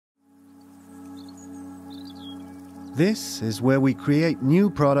This is where we create new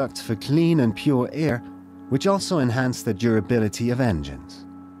products for clean and pure air, which also enhance the durability of engines.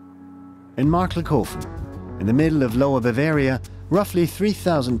 In MANN+HUMMEL, in the middle of Lower Bavaria, roughly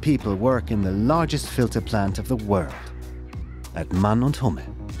 3,000 people work in the largest filter plant of the world, at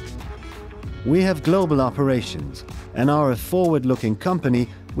MANN+HUMMEL. We have global operations and are a forward-looking company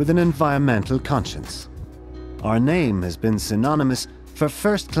with an environmental conscience. Our name has been synonymous for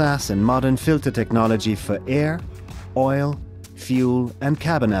first-class and modern filter technology for air, oil, fuel and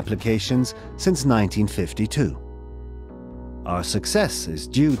cabin applications since 1952. Our success is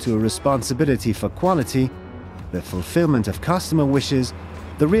due to a responsibility for quality, the fulfillment of customer wishes,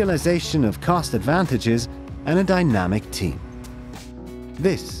 the realization of cost advantages and a dynamic team.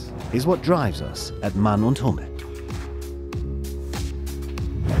 This is what drives us at MANN+HUMMEL.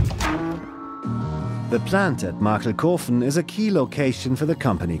 The plant at Marklekofen is a key location for the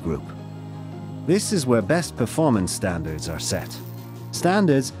company group. This is where best performance standards are set.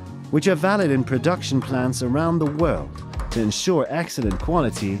 Standards which are valid in production plants around the world to ensure excellent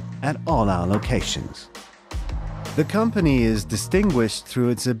quality at all our locations. The company is distinguished through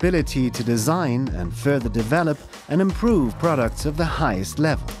its ability to design and further develop and improve products of the highest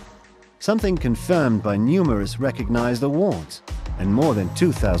level, something confirmed by numerous recognized awards and more than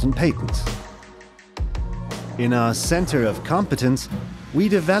 2,000 patents. In our center of competence, we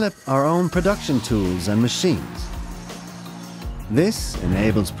develop our own production tools and machines. This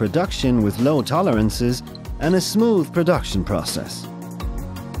enables production with low tolerances and a smooth production process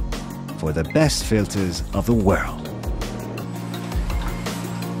for the best filters of the world.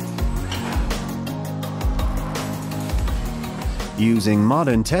 Using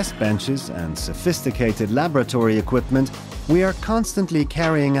modern test benches and sophisticated laboratory equipment, we are constantly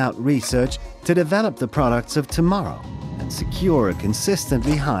carrying out research to develop the products of tomorrow and secure a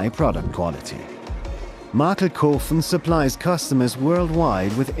consistently high product quality. Marklekofen supplies customers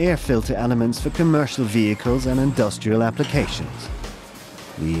worldwide with air filter elements for commercial vehicles and industrial applications.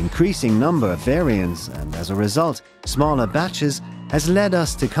 The increasing number of variants and, as a result, smaller batches has led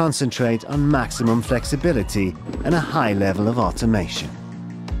us to concentrate on maximum flexibility and a high level of automation.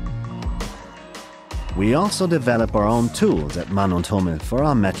 We also develop our own tools at MANN+HUMMEL for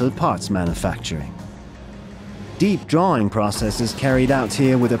our metal parts manufacturing. Deep drawing processes carried out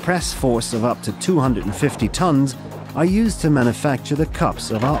here with a press force of up to 250 tons are used to manufacture the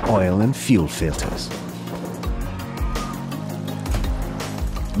cups of our oil and fuel filters.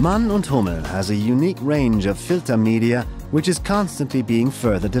 MANN+HUMMEL has a unique range of filter media which is constantly being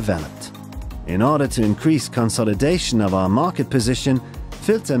further developed. In order to increase consolidation of our market position,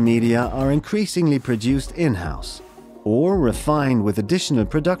 filter media are increasingly produced in-house or refined with additional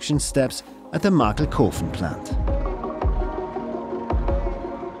production steps at the Marklekofen plant.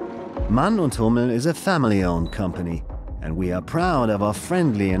 MANN+HUMMEL is a family-owned company, and we are proud of our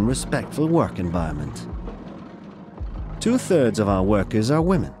friendly and respectful work environment. 2/3 of our workers are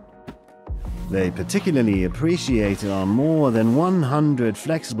women. They particularly appreciate our more than 100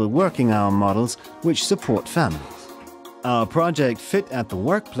 flexible working hour models which support families. Our project Fit at the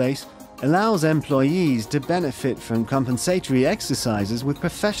Workplace allows employees to benefit from compensatory exercises with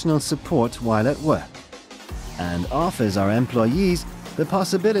professional support while at work, and offers our employees the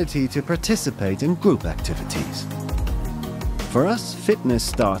possibility to participate in group activities. For us, fitness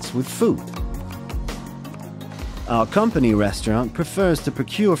starts with food. Our company restaurant prefers to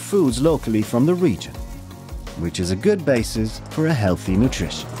procure foods locally from the region, which is a good basis for a healthy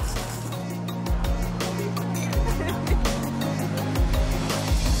nutrition.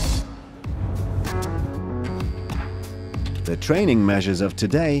 The training measures of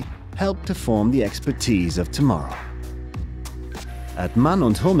today help to form the expertise of tomorrow. At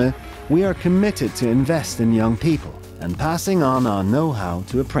MANN+HUMMEL, we are committed to invest in young people and passing on our know-how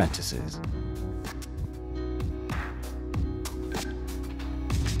to apprentices.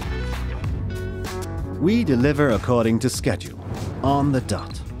 We deliver according to schedule, on the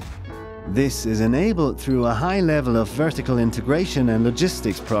dot. This is enabled through a high level of vertical integration and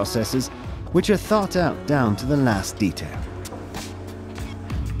logistics processes which are thought out down to the last detail.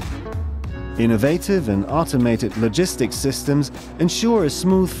 Innovative and automated logistics systems ensure a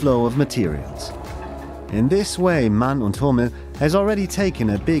smooth flow of materials. In this way, MANN+HUMMEL has already taken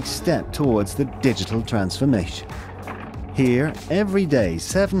a big step towards the digital transformation. Here, every day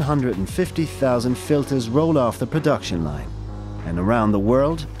 750,000 filters roll off the production line, and around the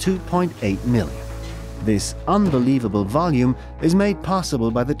world 2.8 million. This unbelievable volume is made possible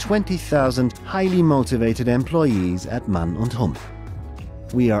by the 20,000 highly motivated employees at MANN+HUMMEL.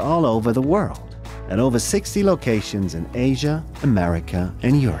 We are all over the world, at over 60 locations in Asia, America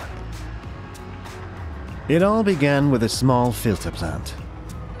and Europe. It all began with a small filter plant.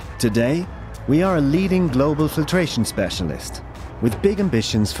 Today, we are a leading global filtration specialist with big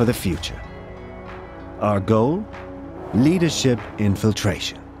ambitions for the future. Our goal? Leadership in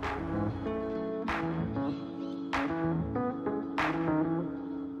filtration.